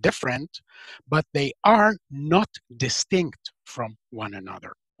not different, but they are not distinct from one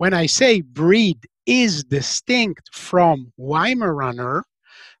another. When I say breed is distinct from Weimaraner,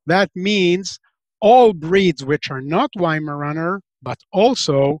 that means all breeds which are not Weimaraner, but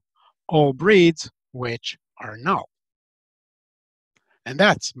also all breeds which are null. And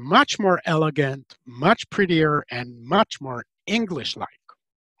that's much more elegant, much prettier, and much more English-like,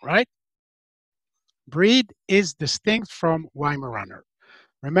 right? Breed is distinct from Weimaraner.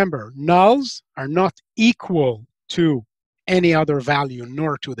 Remember, nulls are not equal to any other value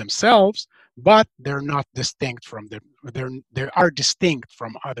nor to themselves, but they're not distinct from them. They are distinct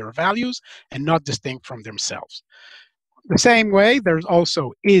from other values and not distinct from themselves. The same way, there's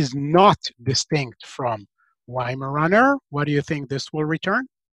also is not distinct from Weimaraner. What do you think this will return?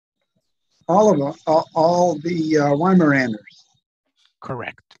 All of them, all the Weimaraners.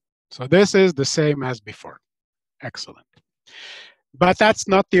 Correct. So this is the same as before. Excellent. But that's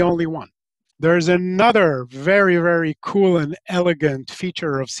not the only one. There's another very, very cool and elegant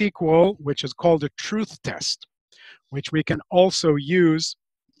feature of SQL, which is called a truth test, which we can also use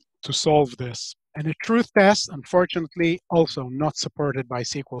to solve this. And a truth test, unfortunately, also not supported by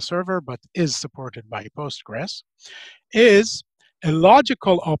SQL Server, but is supported by Postgres, is a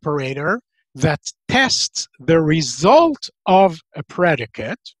logical operator that tests the result of a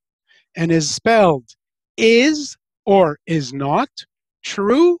predicate and is spelled is or is not,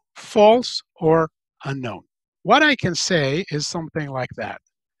 true, false, or unknown. What I can say is something like that.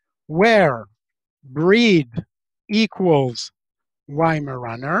 Where breed equals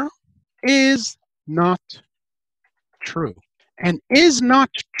Weimaraner is not true. And is not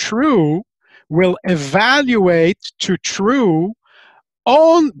true will evaluate to true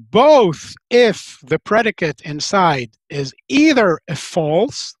on both if the predicate inside is either a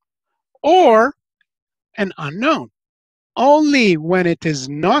false or an unknown. Only when it is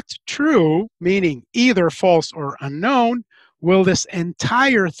not true, meaning either false or unknown, will this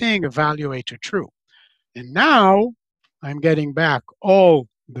entire thing evaluate to true. And now I'm getting back all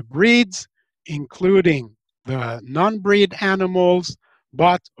the breeds, including the non-breed animals,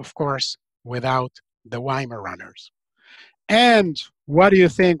 but of course, without the Weimaraners. And what do you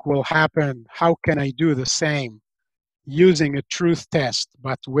think will happen? How can I do the same using a truth test,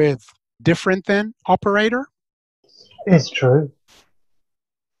 but with different than operator? Is true.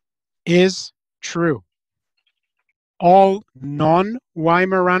 Is true. All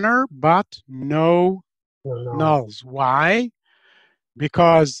non-Weimaraner, but no nulls. Why?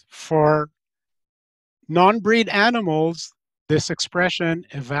 Because for non-breed animals, this expression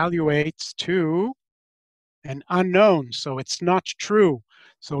evaluates to an unknown, so it's not true.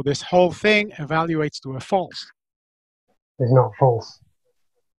 So this whole thing evaluates to a false. It's not false.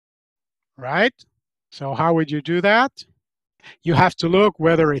 Right? So how would you do that? You have to look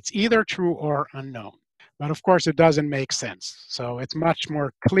whether it's either true or unknown. But of course, it doesn't make sense. So it's much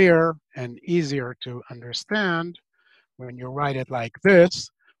more clear and easier to understand when you write it like this,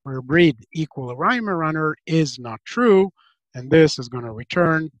 where breed equal Weimaraners is not true, and this is going to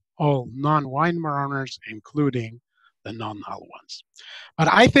return all non-Weimaraners, including the non-null ones. But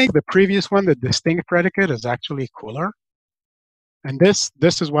I think the previous one, the distinct predicate, is actually cooler. And this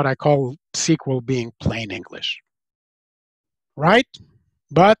is what I call SQL being plain English. Right?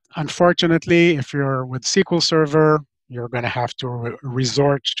 But unfortunately, if you're with SQL Server, you're going to have to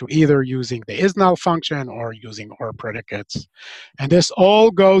resort to either using the isNull function or using OR predicates. And this all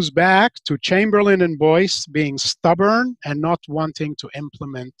goes back to Chamberlain and Boyce being stubborn and not wanting to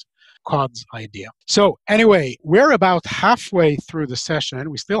implement Codd's idea. So anyway, we're about halfway through the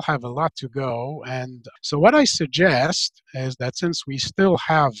session. We still have a lot to go. And so what I suggest is that since we still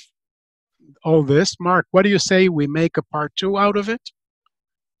have all this, Mark, what do you say we make a part 2 out of it?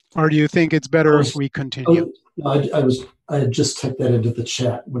 Or do you think it's better if we continue? I had just typed that into the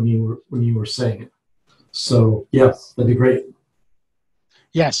chat when you were saying it. So yeah, that'd be great.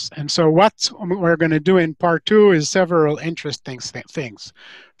 Yes, and so what we're going to do in part 2 is several interesting things.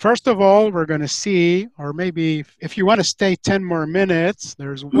 First of all, we're going to see, or maybe if you want to stay 10 more minutes,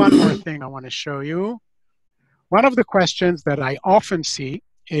 there's one more thing I want to show you. One of the questions that I often see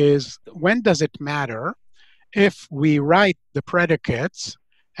is, when does it matter if we write the predicates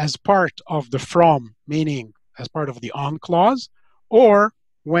as part of the from, meaning as part of the on clause, or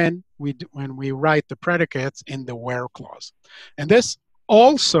when we write the predicates in the where clause? And this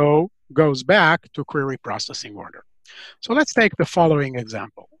also goes back to query processing order. So let's take the following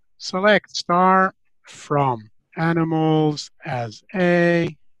example. Select star from animals as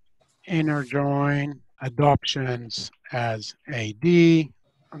A, inner join, adoptions as AD,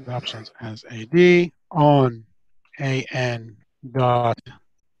 on AN dot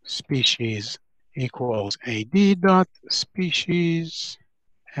species equals AD dot species,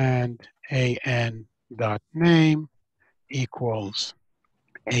 and AN dot name equals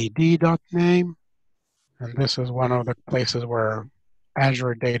AD dot name. And this is one of the places where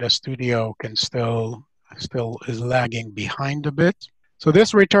Azure Data Studio can still is lagging behind a bit. So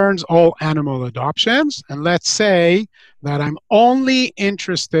this returns all animal adoptions. And let's say that I'm only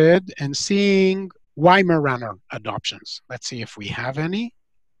interested in seeing Weimaraner adoptions. Let's see if we have any.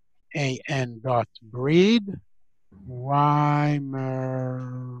 an.breed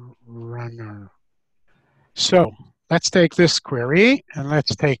Weimaraner. So let's take this query and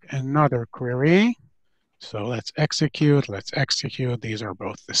let's take another query. So let's execute. These are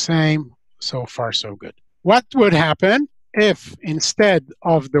both the same. So far, so good. What would happen if instead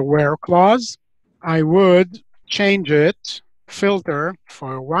of the where clause, I would change it filter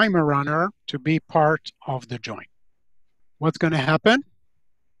for Weimaraner to be part of the join. What's going to happen?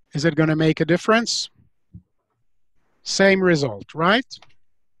 Is it going to make a difference? Same result, right?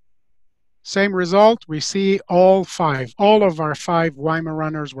 Same result. We see all of our 5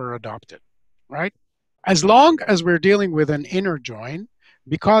 Weimaraners were adopted, right? As long as we're dealing with an inner join,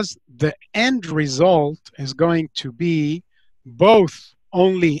 because the end result is going to be both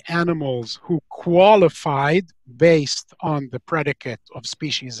only animals who qualified based on the predicate of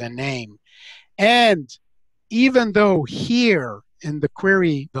species and name, and even though here in the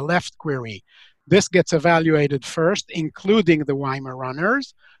query, the left query, this gets evaluated first, including the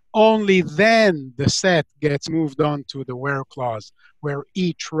Weimaraners, only then the set gets moved on to the where clause, where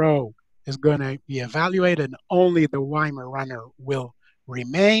each row is going to be evaluated, and only the Weimaraner will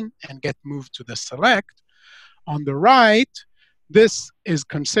remain and get moved to the select. On the right, this is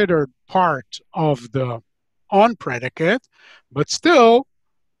considered part of the on predicate, but still,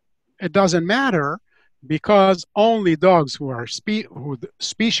 it doesn't matter because only dogs whose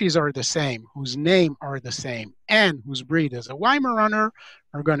species are the same, whose name are the same, and whose breed is a Weimaraner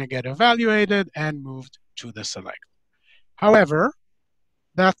are going to get evaluated and moved to the select. However,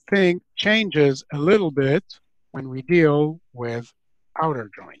 that thing changes a little bit when we deal with outer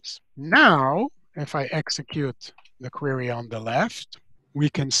joins. Now, if I execute the query on the left, we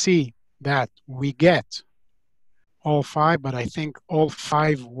can see that we get all 5, but I think all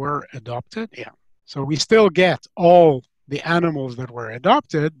 5 were adopted. Yeah. So we still get all the animals that were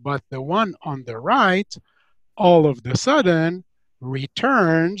adopted, but the one on the right, all of the sudden,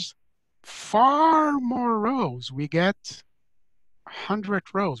 returns far more rows. We get 100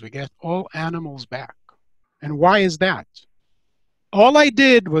 rows. We get all animals back. And why is that? All I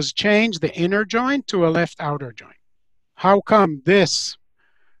did was change the inner join to a left outer join. How come this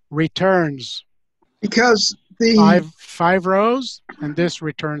returns Because the five rows and this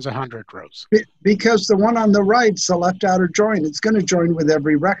returns 100 rows? because the one on the right's the left outer join. It's going to join with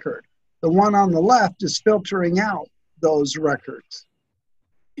every record. The one on the left is filtering out those records.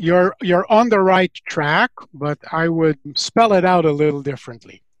 You're on the right track, but I would spell it out a little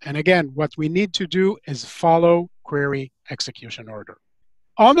differently. And again, what we need to do is follow query execution order.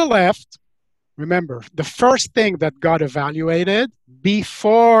 On the left, remember, the first thing that got evaluated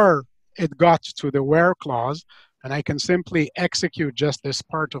before it got to the where clause, and I can simply execute just this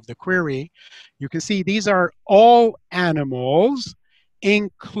part of the query, you can see these are all animals,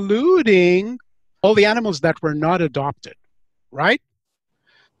 including all the animals that were not adopted, right?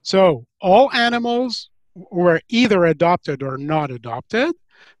 So all animals were either adopted or not adopted.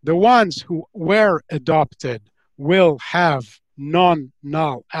 The ones who were adopted will have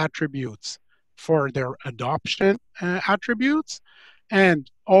non-null attributes for their adoption attributes,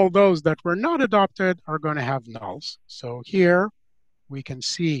 and all those that were not adopted are going to have nulls. So here we can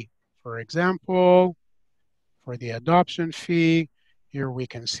see, for example, for the adoption fee, here we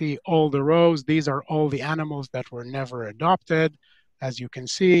can see all the rows. These are all the animals that were never adopted. As you can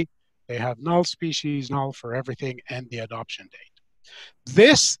see, they have null species, null for everything, and the adoption date.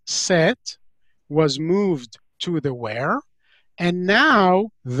 This set was moved to the where, and now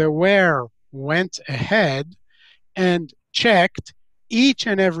the where went ahead and checked each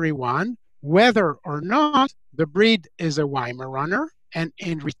and every one, whether or not the breed is a Weimaraner, and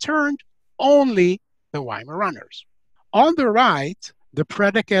returned only the Weimaraners. On the right, the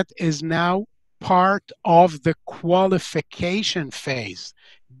predicate is now part of the qualification phase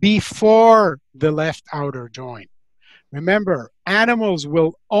before the left outer join. Remember, animals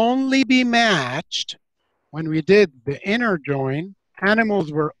will only be matched when we did the inner join.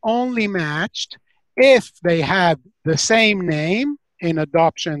 Animals were only matched if they had the same name in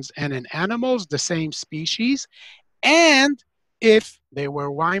adoptions and in animals, the same species, and if they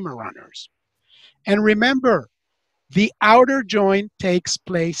were Weimaraners. And remember, the outer join takes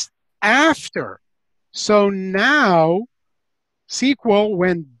place after. So now SQL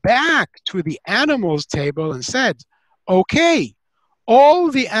went back to the animals table and said, okay, all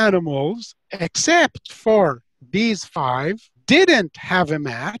the animals except for these 5 didn't have a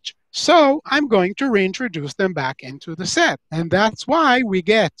match, so I'm going to reintroduce them back into the set. And that's why we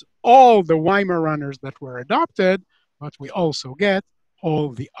get all the Weimaraners that were adopted, but we also get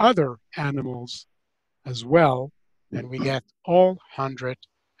all the other animals as well, and we get all 100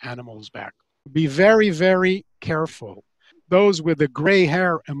 animals back. Be very, very careful. Those with the gray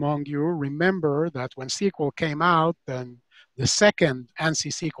hair among you, remember that when SQL came out, then the second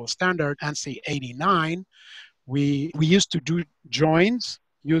ANSI SQL standard, ANSI 89, we used to do joins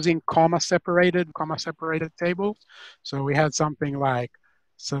using comma-separated tables. So we had something like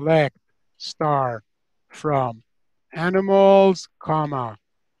select star from animals, comma,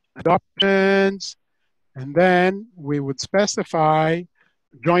 adoptions, and then we would specify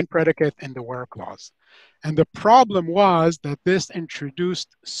join predicate in the where clause. And the problem was that this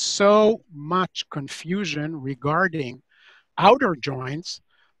introduced so much confusion regarding outer joins,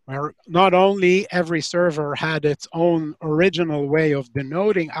 where not only every server had its own original way of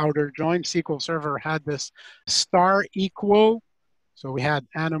denoting outer join. SQL Server had this star equal. So we had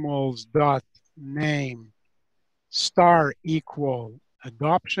animals dot name star equal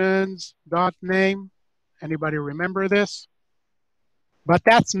adoptions dot name. Anybody remember this? But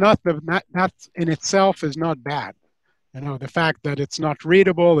that's not that in itself is not bad. You know, the fact that it's not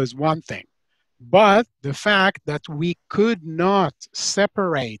readable is one thing. But the fact that we could not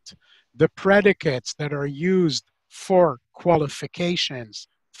separate the predicates that are used for qualifications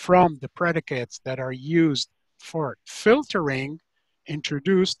from the predicates that are used for filtering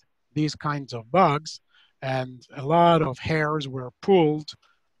introduced these kinds of bugs, and a lot of hairs were pulled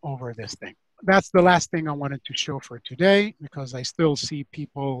over this thing. That's the last thing I wanted to show for today, because I still see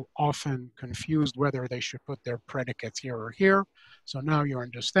people often confused whether they should put their predicates here or here. So now you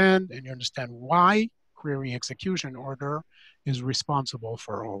understand, and you understand why query execution order is responsible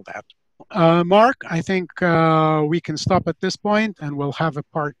for all that. Mark, I think we can stop at this point, and we'll have a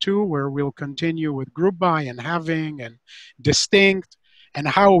part 2 where we'll continue with group by and having and distinct, and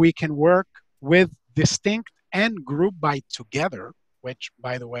how we can work with distinct and group by together, which,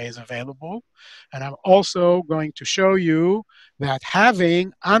 by the way, is available. And I'm also going to show you that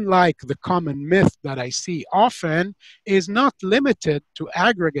having, unlike the common myth that I see often, is not limited to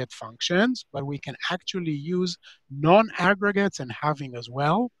aggregate functions, but we can actually use non-aggregates and having as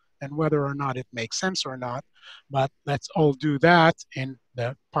well, and whether or not it makes sense or not. But let's all do that in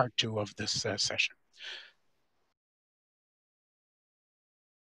the part 2 of this session.